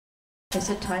Is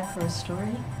it time for a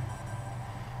story?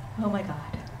 Oh my God.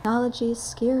 Technology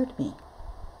scared me.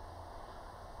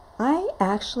 I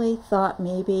actually thought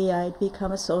maybe I'd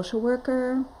become a social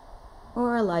worker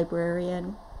or a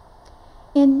librarian.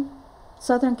 In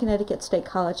Southern Connecticut State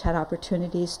College had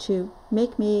opportunities to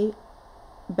make me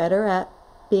better at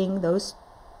being those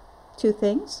two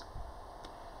things.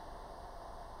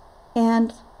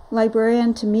 And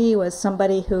librarian to me was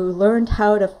somebody who learned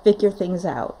how to figure things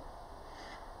out.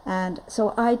 And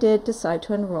so I did decide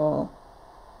to enroll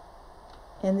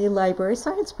in the library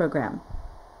science program.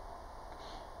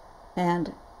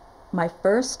 And my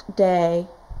first day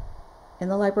in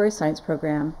the library science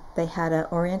program, they had an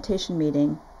orientation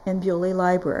meeting in Bewley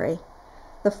Library,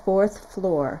 the 4th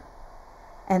floor.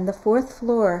 And the 4th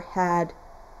floor had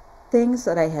things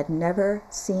that I had never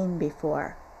seen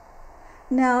before.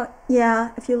 Now,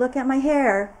 yeah, if you look at my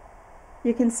hair,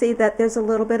 you can see that there's a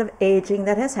little bit of aging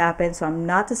that has happened, so I'm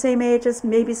not the same age as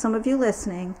maybe some of you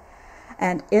listening.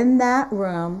 And in that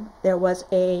room, there was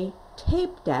a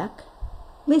tape deck,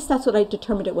 at least that's what I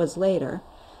determined it was later,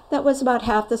 that was about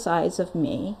half the size of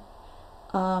me.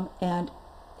 And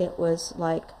it was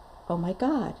like, oh my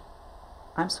God,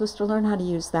 I'm supposed to learn how to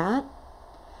use that?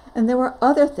 And there were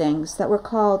other things that were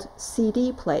called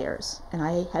CD players, and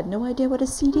I had no idea what a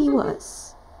CD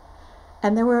was.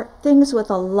 And there were things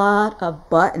with a lot of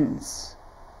buttons.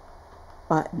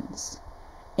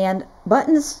 And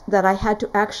buttons that I had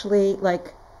to actually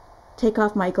take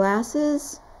off my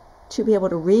glasses to be able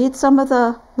to read some of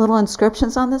the little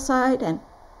inscriptions on the side. And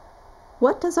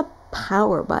what does a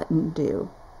power button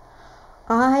do?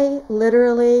 I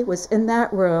literally was in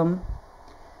that room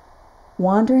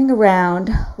wandering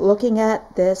around looking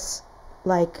at this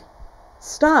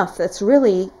stuff that's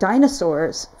really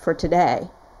dinosaurs for today,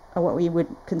 or what we would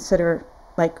consider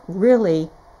really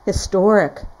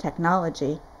historic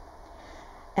technology,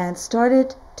 and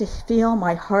started to feel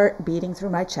my heart beating through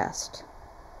my chest.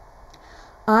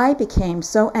 I became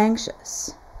so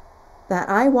anxious that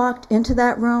I walked into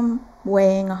that room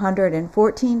weighing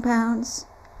 114 pounds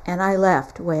and I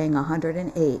left weighing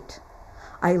 108.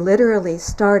 I literally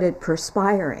started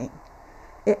perspiring.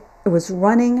 It was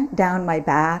running down my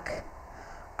back.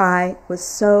 I was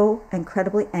so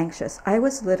incredibly anxious. I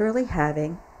was literally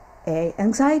having an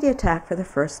anxiety attack for the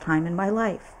first time in my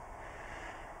life.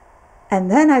 And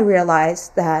then I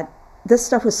realized that this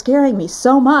stuff was scaring me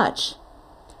so much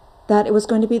that it was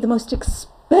going to be the most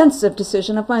expensive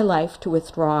decision of my life to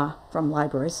withdraw from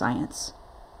library science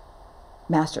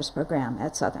master's program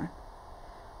at Southern,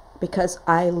 because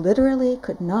I literally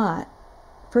could not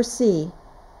foresee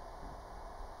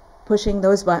pushing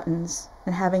those buttons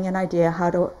and having an idea how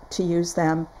to use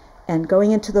them and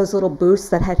going into those little booths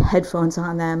that had headphones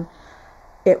on them.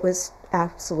 It was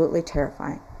absolutely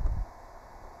terrifying.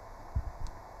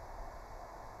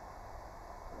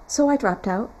 So I dropped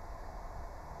out.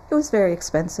 It was very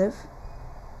expensive.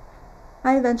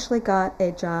 I eventually got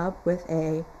a job with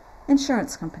an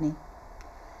insurance company.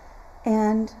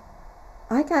 And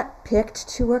I got picked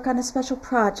to work on a special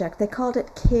project. They called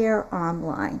it Care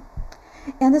Online.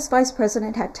 And this vice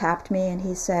president had tapped me and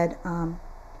he said,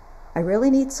 I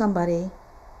really need somebody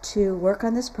to work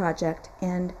on this project.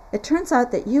 And it turns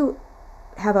out that you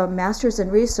have a master's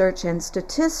in research and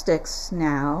statistics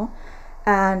now.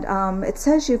 And it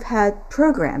says you've had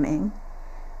programming.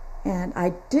 And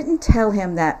I didn't tell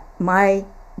him that my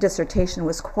dissertation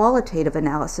was qualitative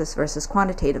analysis versus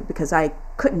quantitative, because I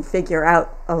couldn't figure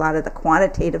out a lot of the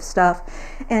quantitative stuff.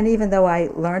 And even though I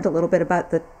learned a little bit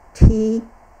about the T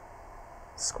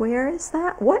square,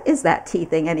 what is that T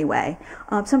thing anyway?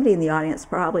 Somebody in the audience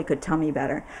probably could tell me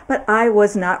better. But I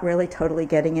was not really totally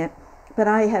getting it. But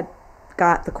I had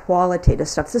got the qualitative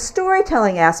stuff, the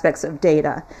storytelling aspects of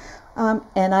data.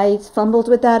 And I fumbled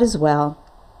with that as well.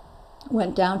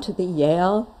 Went down to the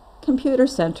Yale Computer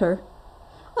Center.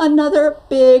 Another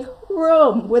big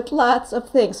room with lots of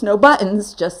things. No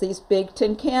buttons, just these big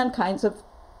tin can kinds of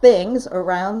things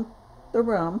around the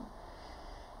room.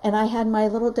 And I had my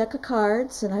little deck of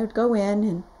cards, and I would go in,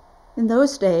 and in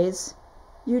those days,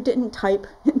 you didn't type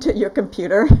into your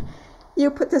computer.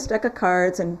 You put this deck of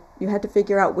cards, and you had to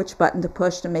figure out which button to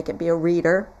push to make it be a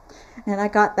reader. And I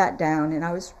got that down, and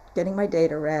I was getting my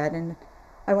data read, and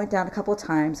I went down a couple of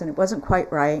times, and it wasn't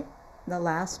quite right. The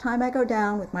last time I go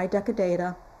down with my deck of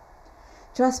data,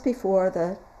 just before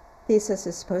the thesis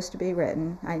is supposed to be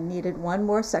written, I needed one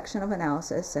more section of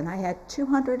analysis, and I had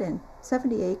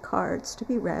 278 cards to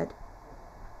be read.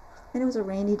 And it was a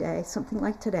rainy day, something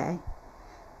like today,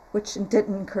 which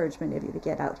didn't encourage many of you to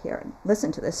get out here and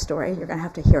listen to this story. You're going to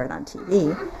have to hear it on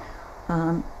TV.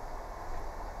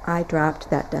 I dropped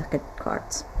that deck of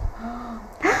cards.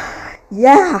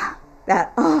 yeah,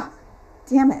 that, oh,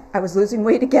 damn it, I was losing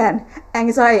weight again.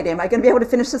 Anxiety, am I going to be able to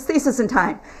finish this thesis in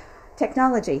time?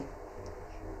 Technology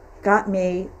got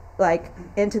me like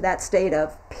into that state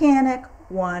of panic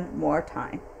one more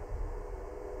time.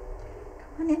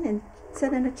 Come on in and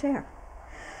sit in a chair.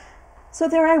 So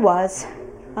there I was,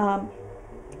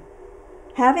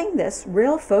 having this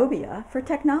real phobia for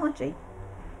technology.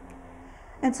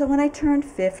 And so when I turned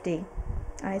 50,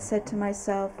 I said to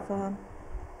myself,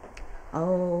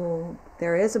 oh,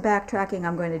 there is a backtracking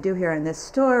I'm going to do here in this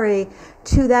story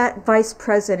to that vice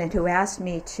president who asked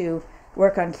me to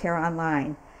work on Care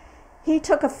Online. He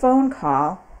took a phone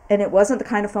call, and it wasn't the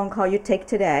kind of phone call you take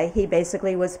today. He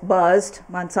basically was buzzed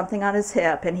on something on his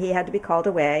hip, and he had to be called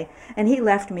away. And he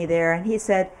left me there, and he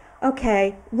said,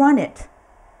 okay, run it.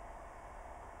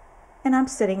 And I'm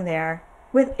sitting there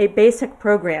with a basic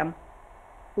program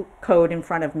code in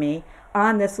front of me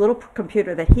on this little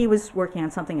computer that he was working on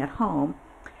something at home.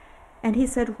 And he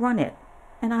said, run it.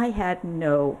 And I had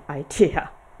no idea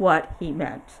what he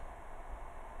meant.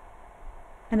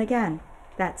 And again,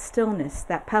 that stillness,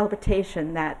 that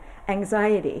palpitation, that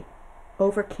anxiety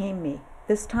overcame me.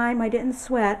 This time I didn't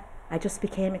sweat. I just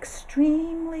became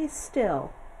extremely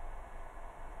still,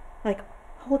 like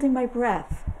holding my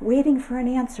breath, waiting for an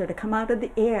answer to come out of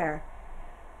the air.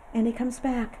 And he comes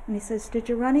back and he says, did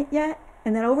you run it yet?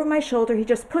 And then over my shoulder, he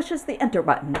just pushes the enter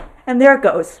button. And there it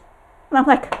goes. And I'm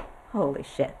like, holy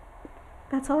shit.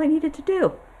 That's all I needed to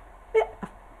do.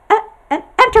 An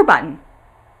enter button.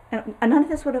 And none of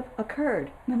this would have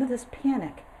occurred. None of this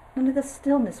panic. None of this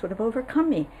stillness would have overcome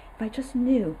me if I just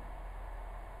knew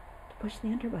to push the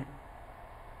enter button.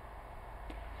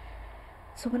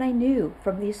 So what I knew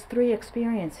from these three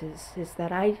experiences is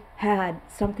that I had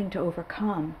something to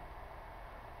overcome.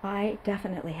 I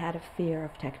definitely had a fear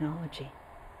of technology.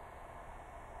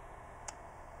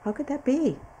 How could that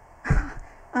be?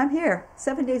 I'm here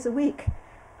 7 days a week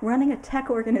running a tech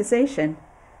organization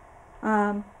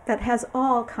that has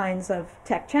all kinds of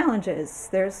tech challenges.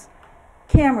 There's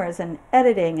cameras and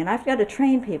editing, and I've got to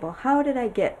train people. How did I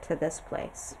get to this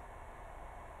place?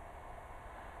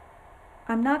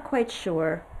 I'm not quite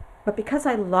sure, but because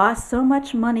I lost so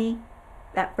much money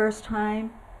that first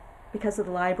time because of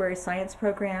the library science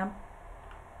program,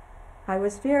 I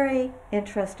was very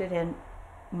interested in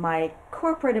my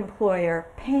corporate employer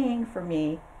paying for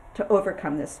me to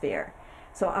overcome this fear.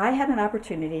 So I had an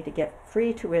opportunity to get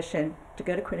free tuition to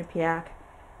go to Quinnipiac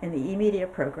in the e-media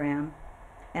program,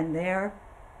 and there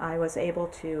I was able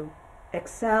to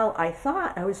excel. I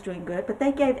thought I was doing good, but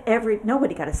they gave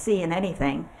nobody got a C in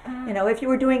anything. You know, if you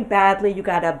were doing badly, you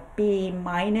got a B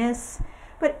minus,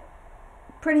 but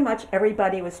pretty much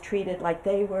everybody was treated like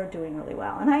they were doing really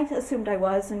well. And I assumed I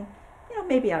was, and you know,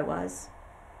 maybe I was.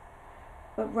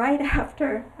 But right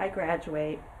after I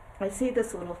graduate, I see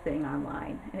this little thing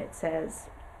online, and it says,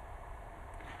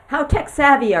 how tech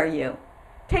savvy are you?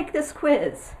 Take this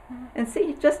quiz and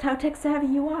see just how tech savvy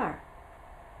you are.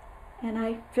 And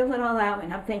I fill it all out,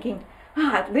 and I'm thinking,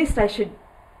 at least I should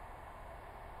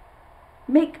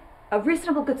make a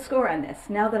reasonable good score on this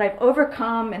now that I've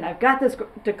overcome and I've got this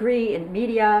degree in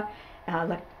media,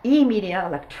 e-media,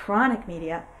 electronic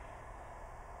media.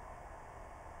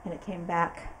 And it came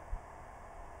back,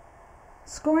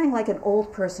 scoring like an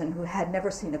old person who had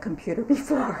never seen a computer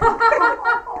before.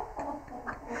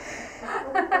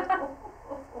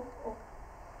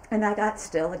 And I got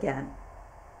still again.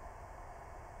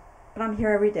 But I'm here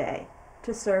every day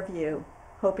to serve you,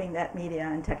 hoping that media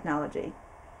and technology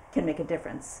can make a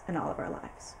difference in all of our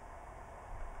lives.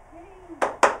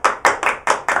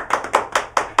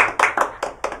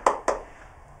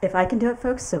 If I can do it,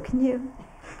 folks, so can you.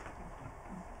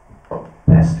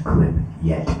 Best clip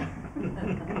yet.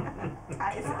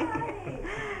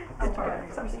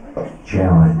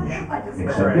 Challenge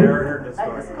accepted. I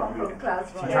just come from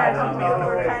class. How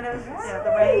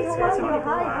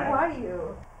are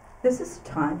you? This is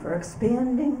time for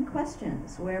expanding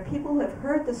questions, where people who have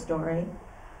heard the story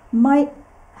might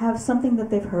have something that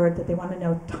they've heard that they want to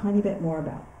know a tiny bit more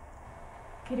about.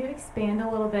 Could you expand a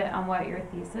little bit on what your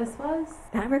thesis was?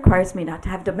 That requires me not to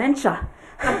have dementia.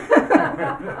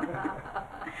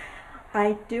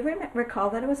 I do recall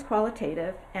that it was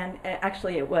qualitative, and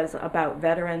actually it was about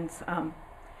veterans.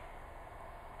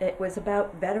 It was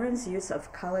about veterans' use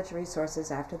of college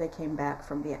resources after they came back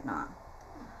from Vietnam,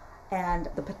 and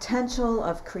the potential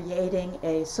of creating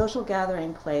a social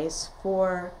gathering place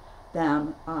for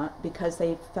them because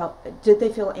did they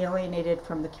feel alienated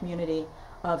from the community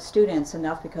of students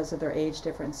enough because of their age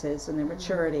differences and their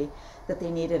maturity that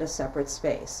they needed a separate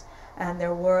space. And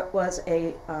there was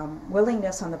a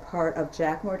willingness on the part of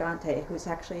Jack Mordante, who's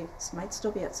actually might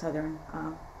still be at Southern,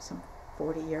 some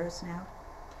 40 years now,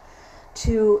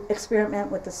 to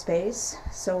experiment with the space.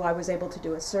 So I was able to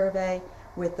do a survey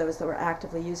with those that were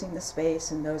actively using the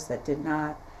space and those that did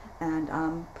not,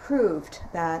 and proved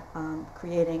that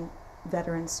creating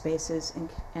veteran spaces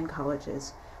in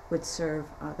colleges would serve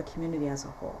the community as a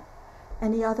whole.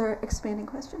 Any other expanding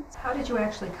questions? How did you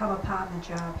actually come upon the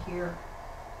job here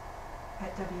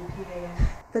at WPAA?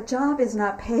 The job is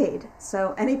not paid,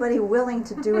 so anybody willing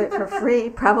to do it for free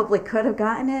probably could have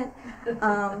gotten it.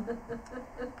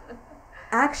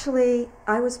 Actually,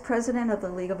 I was president of the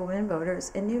League of Women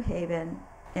Voters in New Haven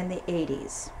in the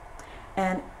 80s,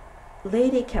 and a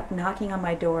lady kept knocking on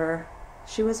my door.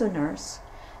 She was a nurse.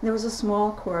 There was a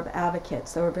small core of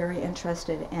advocates that were very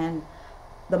interested in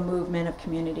the movement of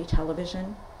community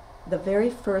television. The very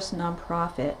first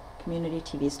nonprofit community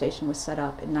TV station was set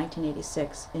up in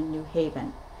 1986 in New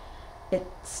Haven. It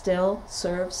still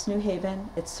serves New Haven.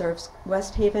 It serves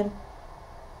West Haven,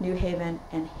 New Haven,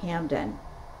 and Hamden.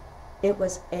 It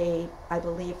was a, I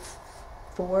believe,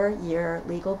 4-year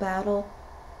legal battle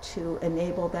to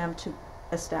enable them to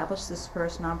establish this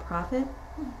first nonprofit.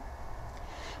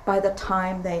 By the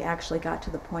time they actually got to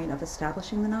the point of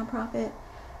establishing the nonprofit,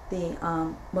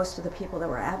 most of the people that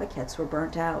were advocates were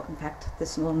burnt out. In fact,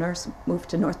 this little nurse moved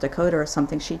to North Dakota or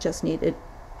something. She just needed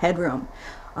headroom.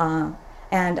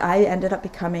 And I ended up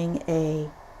becoming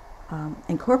a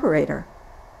incorporator.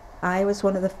 I was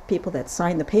one of the people that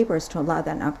signed the papers to allow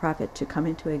that nonprofit to come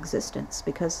into existence,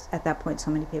 because at that point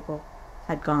so many people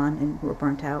had gone and were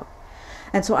burnt out.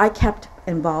 And so I kept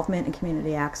involvement in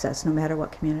community access no matter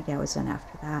what community I was in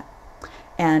after that.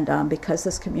 And because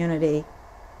this community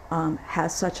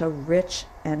has such a rich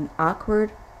and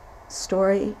awkward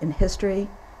story and history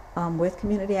with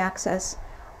community access,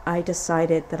 I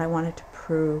decided that I wanted to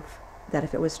prove that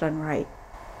if it was done right,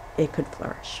 it could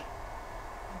flourish.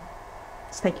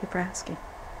 So thank you for asking.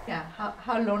 Yeah,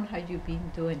 how long have you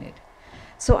been doing it?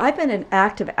 So I've been an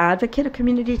active advocate of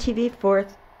community TV for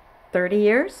 30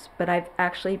 years, but I've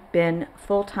actually been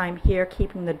full-time here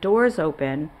keeping the doors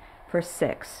open for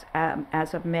 6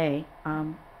 as of May.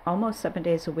 Almost 7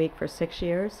 days a week for 6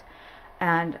 years.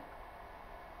 And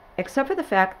except for the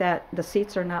fact that the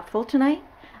seats are not full tonight,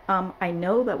 I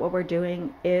know that what we're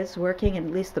doing is working, and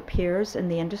at least the peers in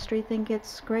the industry think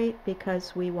it's great,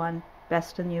 because we won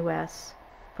Best in the U.S.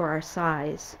 for our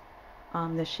size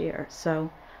this year. So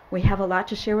we have a lot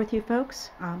to share with you folks.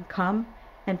 Come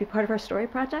and be part of our story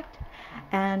project.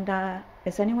 And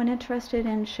is anyone interested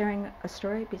in sharing a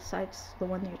story besides the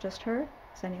one that you just heard?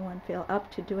 Does anyone feel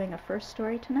up to doing a first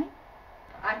story tonight?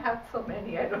 I have so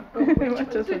many, I don't know which one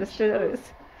to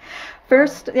choose.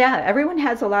 First, yeah, everyone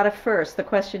has a lot of firsts. The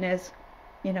question is,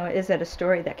 is it a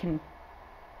story that can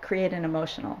create an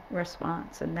emotional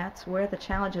response? And that's where the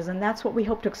challenge is, and that's what we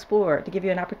hope to explore, to give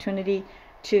you an opportunity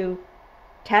to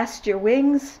test your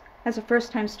wings as a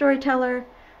first-time storyteller,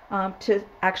 to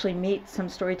actually meet some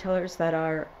storytellers that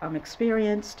are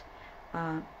experienced.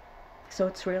 So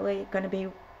it's really going to be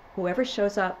whoever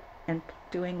shows up and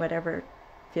doing whatever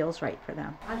feels right for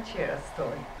them. I'll share a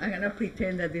story. I'm gonna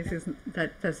pretend that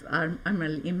I'm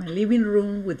in my living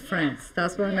room with friends.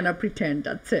 That's what I'm gonna pretend.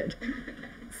 That's it.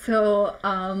 So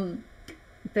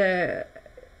the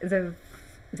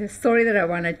story that I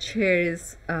want to share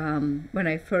is when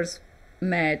I first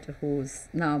met, who's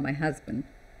now my husband.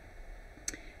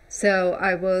 So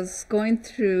I was going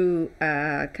through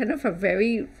kind of a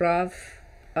very rough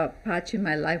patch in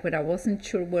my life where I wasn't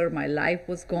sure where my life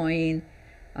was going,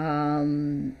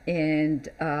 and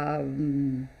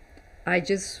I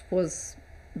just was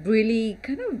really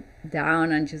kind of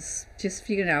down and just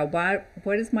figuring out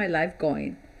where is my life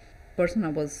going. The person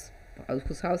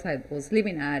whose house I was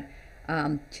living at,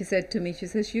 she said to me, she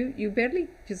says, you barely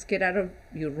just get out of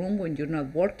your room when you're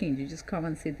not working. You just come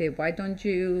and sit there. Why don't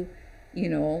you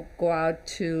go out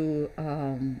to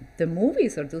the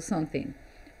movies or do something?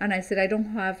 And I said, I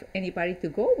don't have anybody to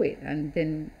go with. And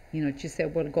then, she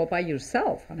said, well, go by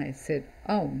yourself. And I said,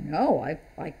 oh, no,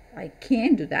 I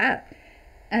can't do that.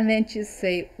 And then she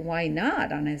said, why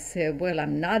not? And I said, well,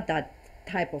 I'm not that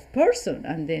type of person.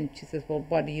 And then she says, well,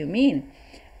 what do you mean?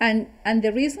 And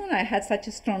the reason I had such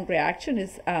a strong reaction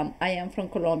is I am from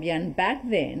Colombia. And back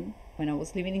then, when I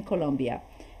was living in Colombia,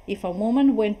 if a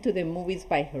woman went to the movies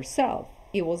by herself,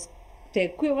 it was the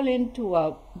equivalent to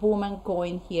a woman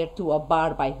going here to a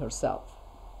bar by herself.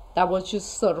 That was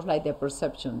just sort of like the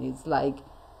perception. It's like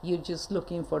you're just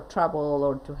looking for trouble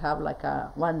or to have like a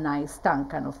one night stand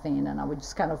kind of thing. And I was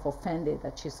just kind of offended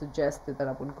that she suggested that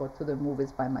I would go to the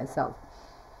movies by myself.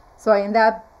 So I ended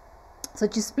up So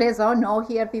she explains, oh no,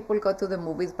 here people go to the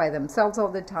movies by themselves all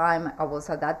the time. I was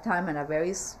at that time in a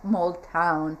very small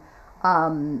town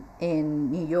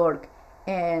in New York,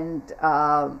 and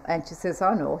she says,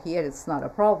 oh no, here it's not a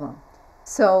problem.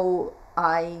 So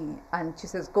and she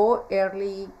says, go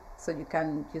early so you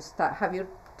can just have your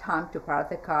time to park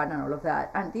the car and all of that.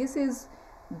 And this is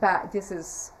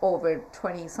over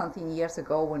 20 something years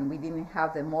ago, when we didn't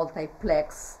have the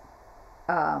multiplex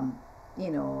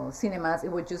cinemas.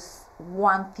 It was just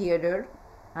one theater,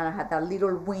 and I had that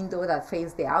little window that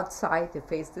faced the outside, that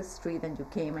faced the street, and you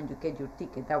came and you get your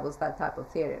ticket. That was that type of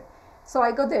theater. So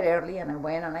I got there early, and I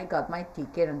went and I got my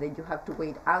ticket, and then you have to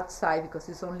wait outside because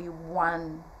it's only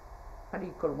one, only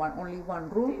one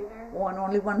room,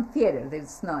 only one theater.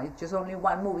 It's just only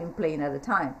one movie playing at a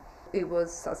time. It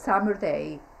was a summer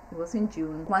day. It was in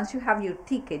June. Once you have your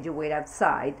ticket, you wait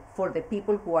outside for the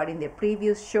people who are in the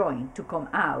previous showing to come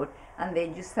out, and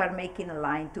then you start making a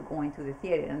line to go into the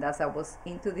theater. And as I was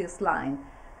into this line,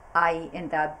 I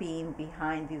ended up being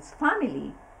behind this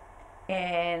family,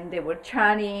 and they were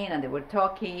chatting and they were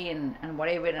talking and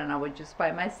whatever, and I was just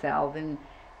by myself. And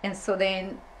so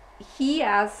then he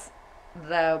asked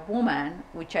the woman,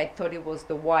 which I thought it was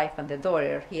the wife and the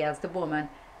daughter, he asked the woman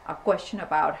a question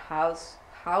about how's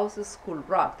the school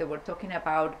rock. They were talking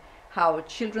about how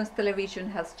children's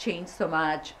television has changed so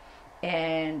much,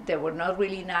 and there were not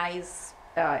really nice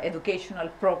educational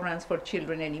programs for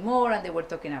children anymore, and they were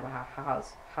talking about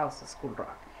how's the school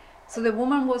rock. So the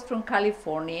woman was from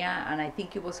California, and I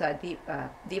think it was a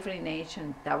different age,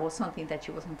 and that was something that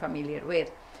she wasn't familiar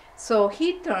with. So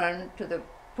he turned to the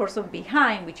person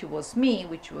behind, which was me,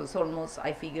 which was almost,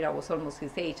 I figured I was almost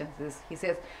his age, and he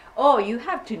says, oh, you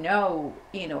have to know,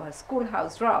 a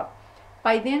Schoolhouse Rock.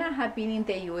 By then I had been in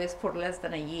the US for less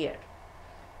than a year,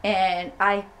 and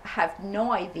I have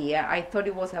no idea. I thought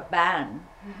it was a band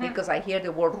because I hear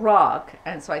the word rock,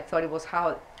 and so I thought it was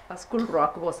how a school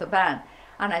rock was a band.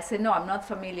 And I said, no, I'm not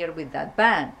familiar with that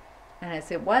band. And I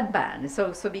said, what band?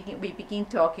 So we begin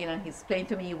talking, and he explained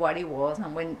to me what it was.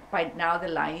 And when by now the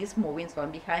line is moving, so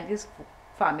I'm behind this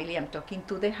family, I'm talking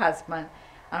to the husband,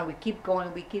 and we keep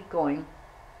going.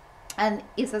 And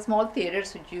it's a small theater,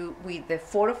 so with the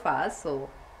four of us, so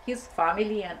his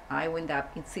family and I went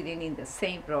up sitting in the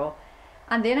same row.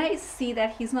 And then I see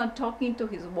that he's not talking to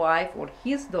his wife or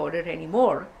his daughter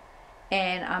anymore.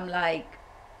 And I'm like,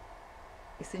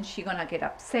 isn't she gonna get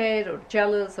upset or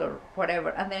jealous or whatever?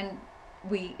 And then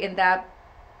we end up,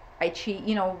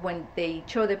 when they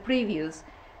show the previews,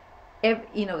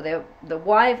 the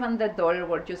wife and the daughter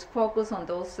were just focused on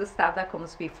those stuff that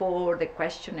comes before, the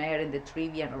questionnaire and the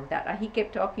trivia and all that. And he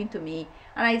kept talking to me,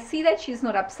 and I see that she's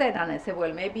not upset. And I said,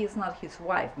 well, maybe it's not his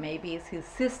wife, maybe it's his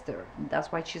sister, and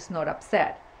that's why she's not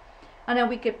upset. And then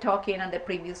we kept talking, and the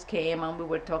previews came, and we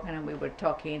were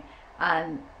talking,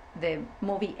 and the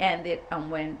movie ended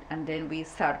and then we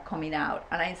start coming out,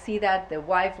 and I see that the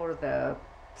wife or the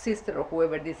sister or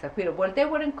whoever disappeared. Well, they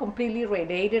weren't completely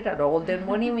related at all. They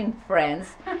weren't even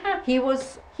friends.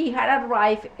 He had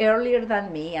arrived earlier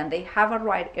than me, and they have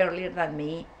arrived earlier than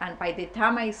me, and by the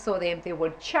time I saw them, they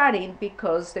were chatting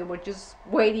because they were just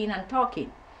waiting and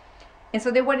talking, and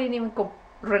so they weren't even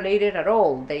related at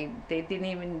all. They didn't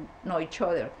even know each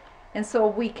other. And so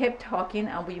we kept talking,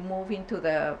 and we moved into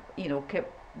the,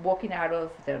 kept walking out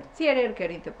of the theater,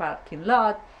 getting to the parking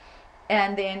lot,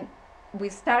 and then we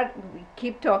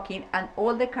keep talking, and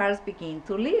all the cars begin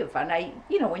to leave. And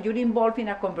when you're involved in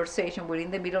a conversation, we're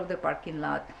in the middle of the parking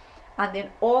lot, and then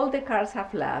all the cars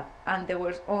have left, and there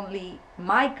was only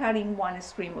my car in one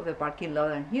extreme of the parking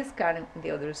lot and his car in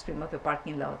the other extreme of the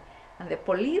parking lot. And the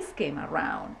police came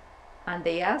around, and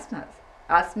they asked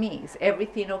me, is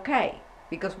everything okay?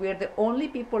 Because we're the only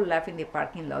people left in the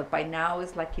parking lot. By now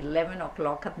it's like 11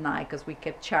 o'clock at night because we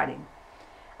kept chatting.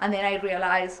 And then I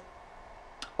realized,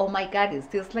 oh my God, it's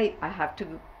this late, I have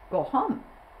to go home.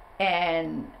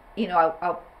 And,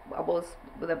 I was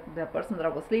with the person that I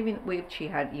was living with, she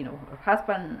had, her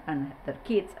husband and their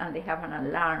kids, and they have an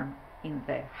alarm in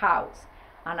the house.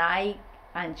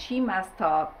 And she messed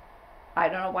up. I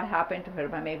don't know what happened to her,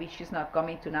 but maybe she's not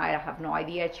coming tonight. I have no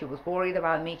idea. She was worried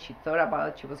about me. She thought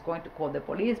about she was going to call the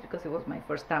police because it was my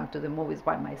first time to the movies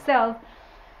by myself.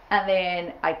 And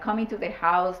then I come into the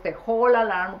house, the whole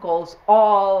alarm goes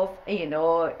off,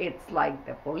 it's like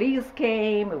the police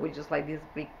came. It was just like this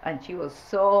big, and she was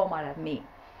so mad at me.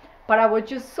 But I was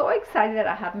just so excited that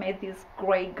I had met this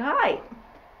great guy.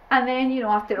 And then,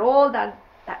 after all that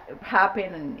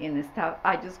happened and stuff,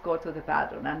 I just go to the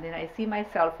bathroom, and then I see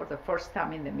myself for the first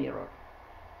time in the mirror.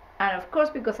 And of course,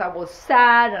 because I was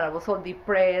sad and I was all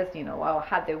depressed, you know, I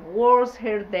had the worst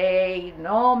hair day,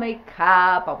 no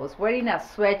makeup, I was wearing a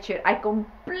sweatshirt. I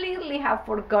completely have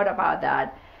forgot about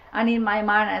that. And in my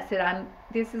mind, I said,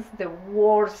 this is the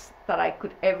worst that I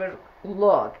could ever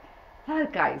look.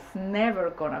 That guy's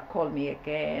never gonna call me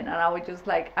again. And I was just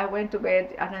like, I went to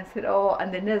bed and I said, oh,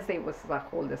 and the next day was a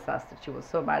whole disaster. She was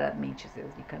so mad at me. She says,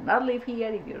 you cannot live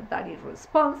here if you're that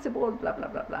irresponsible, blah, blah,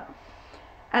 blah, blah.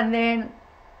 And then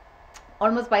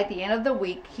almost by the end of the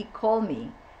week, he called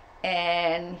me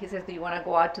and he says, do you want to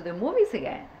go out to the movies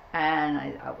again?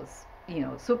 And I was, you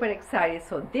know, super excited.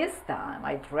 So this time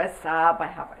I dress up, I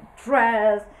have a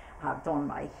dress, I've done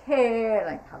my hair,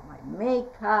 I have my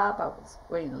makeup, I was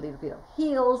wearing a little bit of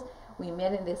heels. We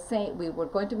were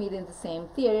going to meet in the same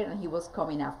theater, and he was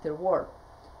coming after work.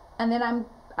 And then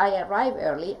I arrive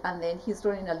early, and then he's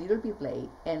running a little bit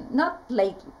late, and not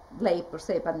late per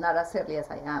se, but not as early as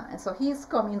I am. And so he's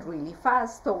coming really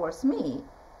fast towards me,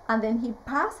 and then he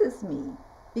passes me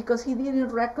because he didn't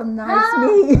recognize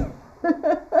me.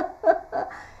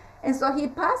 And so he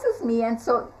passes me, and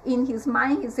so in his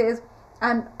mind he says,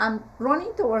 I'm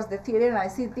running towards the theater, and I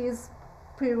see this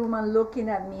pretty woman looking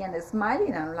at me and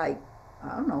smiling. I'm like,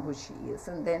 I don't know who she is.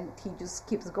 And then he just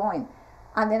keeps going.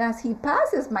 And then as he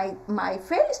passes, my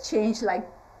face changed, like,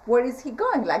 where is he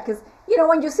going? Like, it's, you know,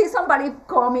 when you see somebody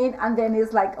coming and then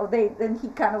it's like, then he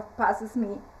kind of passes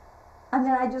me. And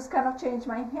then I just kind of changed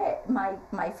my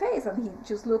face, and he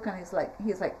just looked, and he's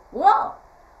like, whoa.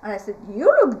 And I said, you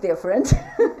look different.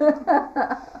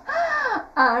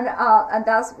 and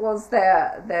that was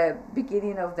the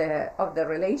beginning of the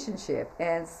relationship.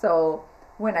 And so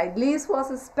when I least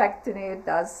was expecting it,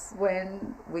 that's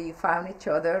when we found each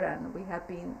other, and we have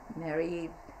been married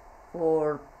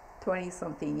for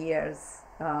 20-something years,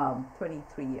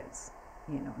 23 years,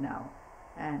 you know, now.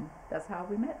 And that's how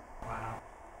we met. Wow.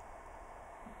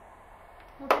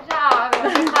 Well, good job.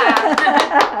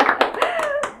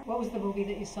 What was the movie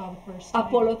that you saw the first time?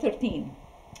 Apollo 13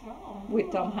 Oh.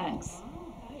 with Tom Hanks.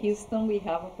 Houston, we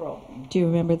have a problem. Do you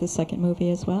remember the second movie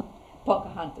as well?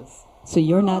 Pocahontas. So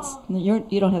you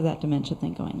don't have that dementia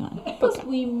thing going on. Because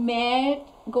we met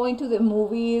going to the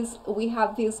movies, we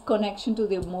have this connection to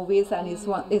the movies, and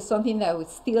it's something that we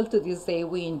still to this day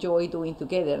we enjoy doing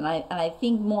together. And I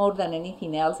think more than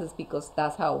anything else is because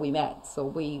that's how we met. So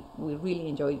we really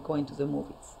enjoy going to the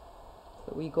movies.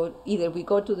 So we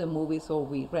go to the movies, or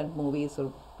we rent movies,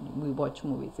 or we watch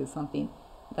movies. It's something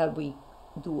that we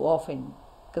do often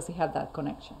because we have that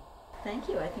connection. Thank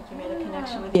you. I think you made a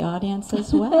connection with The audience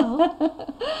as well.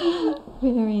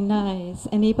 Very nice.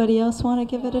 Anybody else want to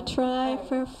give it a try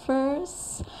for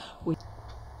first?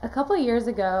 A couple years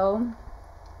ago,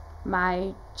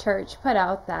 my church put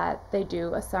out that they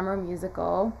do a summer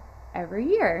musical every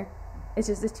year. It's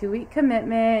just a 2-week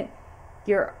commitment.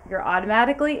 You're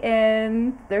automatically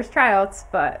in. There's tryouts,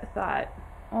 but I thought,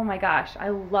 oh my gosh, I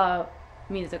love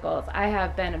musicals. I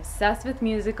have been obsessed with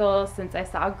musicals since I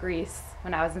saw Grease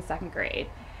when I was in 2nd grade.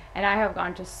 And I have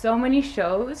gone to so many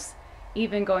shows,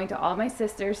 even going to all my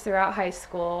sisters throughout high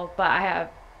school, but I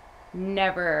have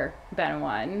never been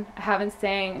one. I haven't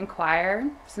sang in choir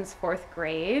since 4th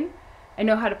grade. I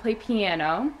know how to play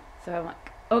piano, so I'm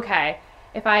like, okay,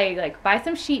 if I buy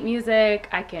some sheet music,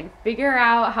 I can figure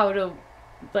out how to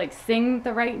sing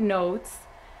the right notes.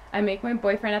 I make my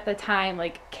boyfriend at the time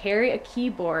carry a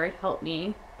keyboard, help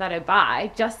me, that I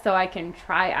buy just so I can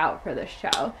try out for the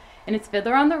show. And it's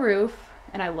Fiddler on the Roof,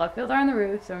 and I love Fiddler on the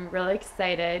Roof, so I'm really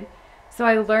excited. So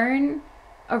I learned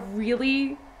a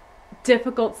really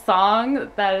difficult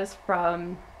song that is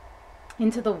from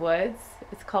Into the Woods.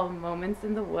 It's called Moments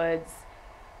in the Woods.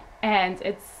 And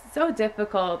it's so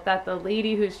difficult that the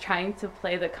lady who's trying to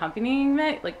play the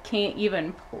accompaniment can't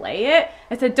even play it.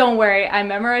 I said, don't worry, I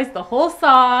memorized the whole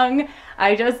song.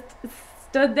 I just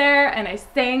stood there and I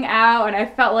sang out, and I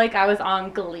felt like I was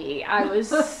on Glee. I was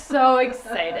so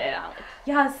excited. I'm like,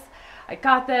 yes, I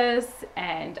got this.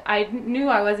 And I knew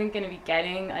I wasn't going to be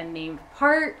getting a named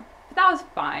part, but that was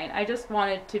fine. I just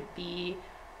wanted to be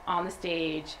on the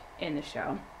stage in the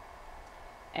show.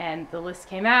 And the list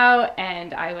came out,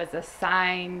 and I was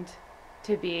assigned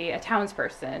to be a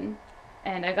townsperson.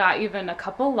 And I got even a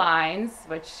couple lines,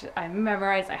 which I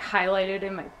memorized. I highlighted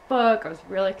in my book. I was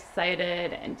really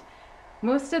excited. And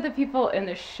most of the people in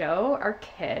the show are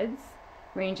kids,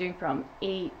 ranging from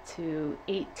 8 to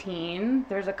 18.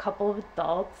 There's a couple of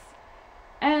adults.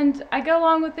 And I get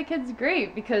along with the kids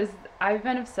great because I've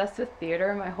been obsessed with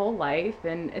theater my whole life,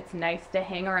 and it's nice to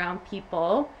hang around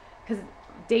people because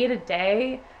day to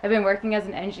day, I've been working as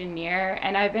an engineer,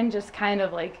 and I've been just kind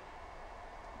of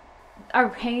are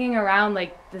hanging around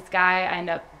like this guy. I end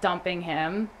up dumping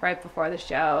him right before the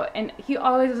show, and he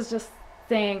always was just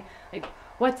saying like,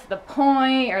 what's the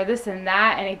point, or this and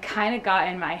that, and it kind of got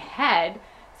in my head.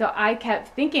 So I kept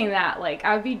thinking that, like,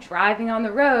 I would be driving on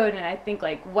the road and I think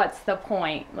like, what's the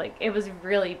point? Like, it was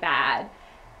really bad.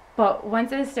 But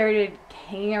once I started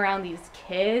hanging around these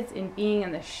kids and being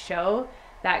in the show,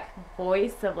 that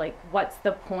voice of like, what's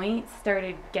the point,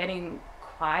 started getting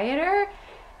quieter.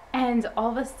 And all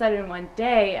of a sudden one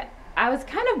day, I was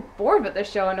kind of bored with the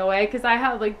show in a way, because I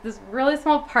had like this really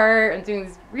small part and doing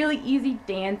these really easy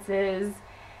dances.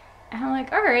 And I'm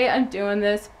like, all right, I'm doing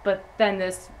this. But then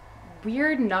this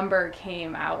weird number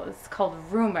came out. It's called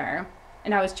Rumor,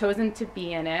 and I was chosen to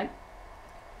be in it.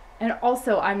 And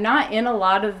also, I'm not in a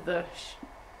lot of the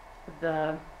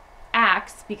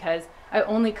acts because I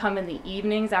only come in the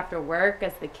evenings after work,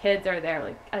 as the kids are there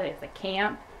like at the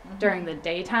camp during the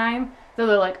daytime. So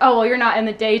they're like, oh, well, you're not in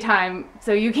the daytime,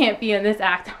 so you can't be in this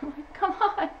act. I'm like, come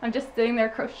on. I'm just sitting there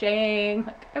crocheting.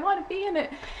 Like, I want to be in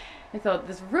it. And so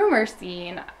this Rumor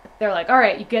scene, they're like, all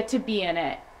right, you get to be in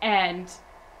it. And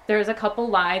there's a couple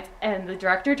lines, and the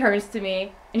director turns to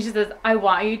me, and she says, I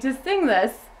want you to sing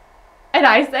this. And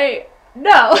I say,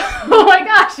 no. Oh my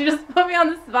gosh, you just put me on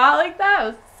the spot like that. I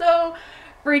was so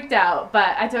freaked out.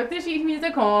 But I took the sheet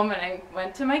music home, and I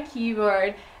went to my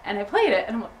keyboard, and I played it.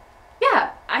 And I'm like,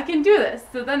 yeah, I can do this.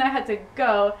 So then I had to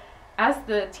go ask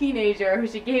the teenager who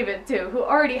she gave it to, who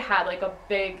already had like a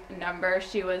big number.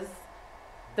 She was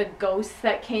the ghost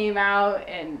that came out,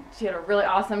 and she had a really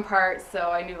awesome part.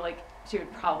 So I knew like she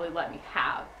would probably let me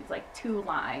have these like 2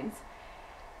 lines.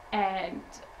 And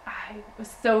I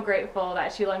was so grateful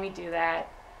that she let me do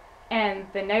that. And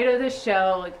the night of the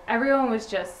show, like, everyone was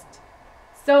just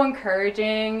so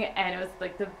encouraging, and it was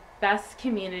like the best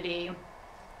community.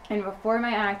 And before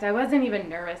my act, I wasn't even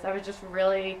nervous. I was just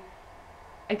really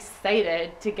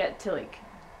excited to get to like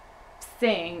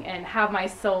sing and have my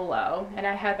solo. And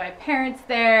I had my parents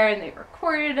there, and they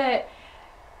recorded it.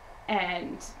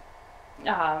 And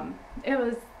it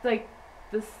was like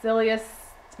the silliest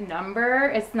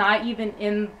number. It's not even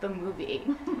in the movie.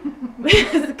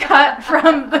 It's cut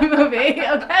from the movie,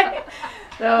 okay?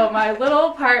 So my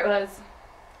little part was,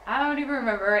 I don't even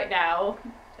remember right now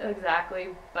exactly,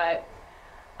 but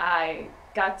I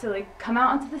got to like come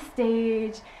out onto the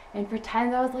stage and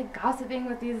pretend I was like gossiping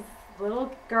with these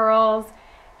little girls,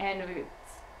 and this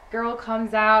girl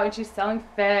comes out and she's selling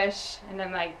fish, and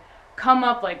then like come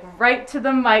up like right to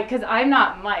the mic, because I'm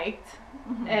not mic'd,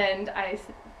 and I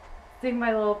sing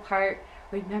my little part.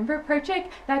 Remember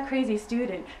Perchik, that crazy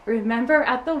student? Remember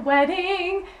at the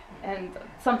wedding? And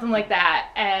something like that.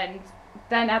 And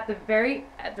then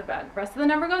the rest of the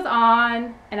number goes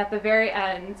on, and at the very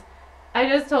end, I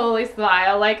just totally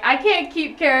smile. Like, I can't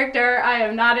keep character. I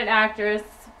am not an actress,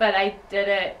 but I did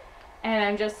it. And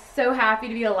I'm just so happy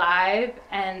to be alive.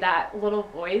 And that little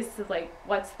voice is like,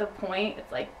 what's the point?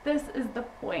 It's like, this is the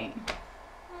point.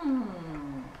 That's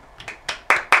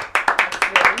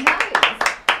very nice.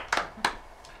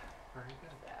 Very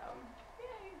good.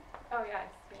 Yay. Oh, yeah.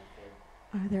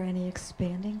 Are there any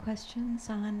expanding questions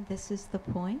on This Is the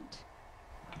Point?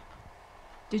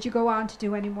 Did you go on to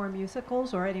do any more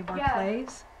musicals or any more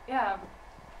plays? Yeah.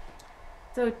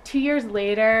 So 2 years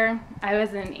later, I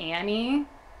was in Annie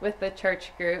with the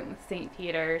church group, St.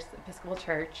 Peter's Episcopal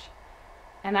Church,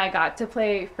 and I got to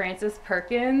play Frances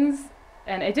Perkins,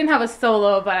 and it didn't have a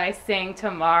solo, but I sang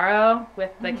Tomorrow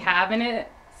with the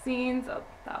cabinet scenes. So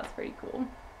that was pretty cool.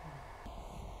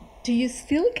 Do you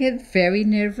still get very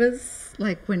nervous,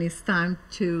 like when it's time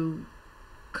to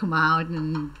come out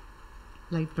and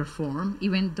like perform,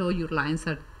 even though your lines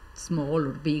are small or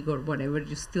big or whatever?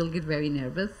 You still get very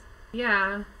nervous?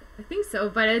 Yeah, I think so,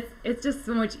 but it's just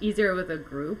so much easier with a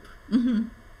group.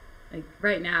 Like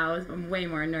right now, I'm way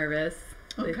more nervous,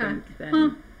 I think,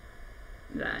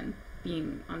 than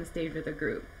being on the stage with a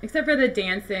group. Except for the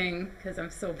dancing, because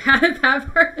I'm so bad at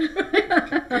that part.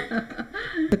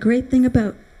 The great thing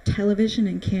about television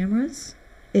and cameras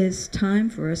is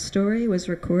Time for a Story was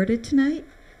recorded tonight.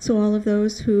 So all of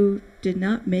those who did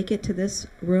not make it to this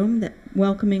room, that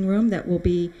welcoming room that will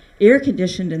be air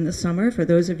conditioned in the summer, for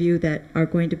those of you that are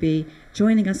going to be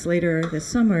joining us later this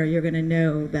summer, you're going to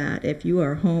know that if you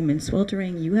are home and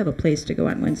sweltering, you have a place to go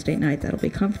on Wednesday night that'll be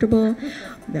comfortable,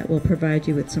 that will provide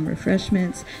you with some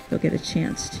refreshments. You'll get a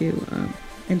chance to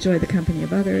enjoy the company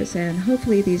of others, and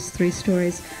hopefully these 3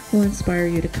 stories will inspire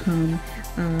you to come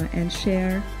and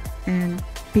share and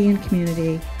be in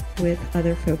community with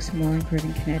other folks in Wallingford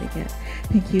and Connecticut.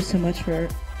 Thank you so much for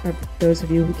those of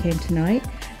you who came tonight,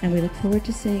 and we look forward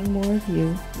to seeing more of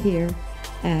you here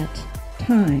at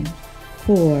Time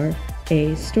for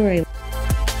a Story.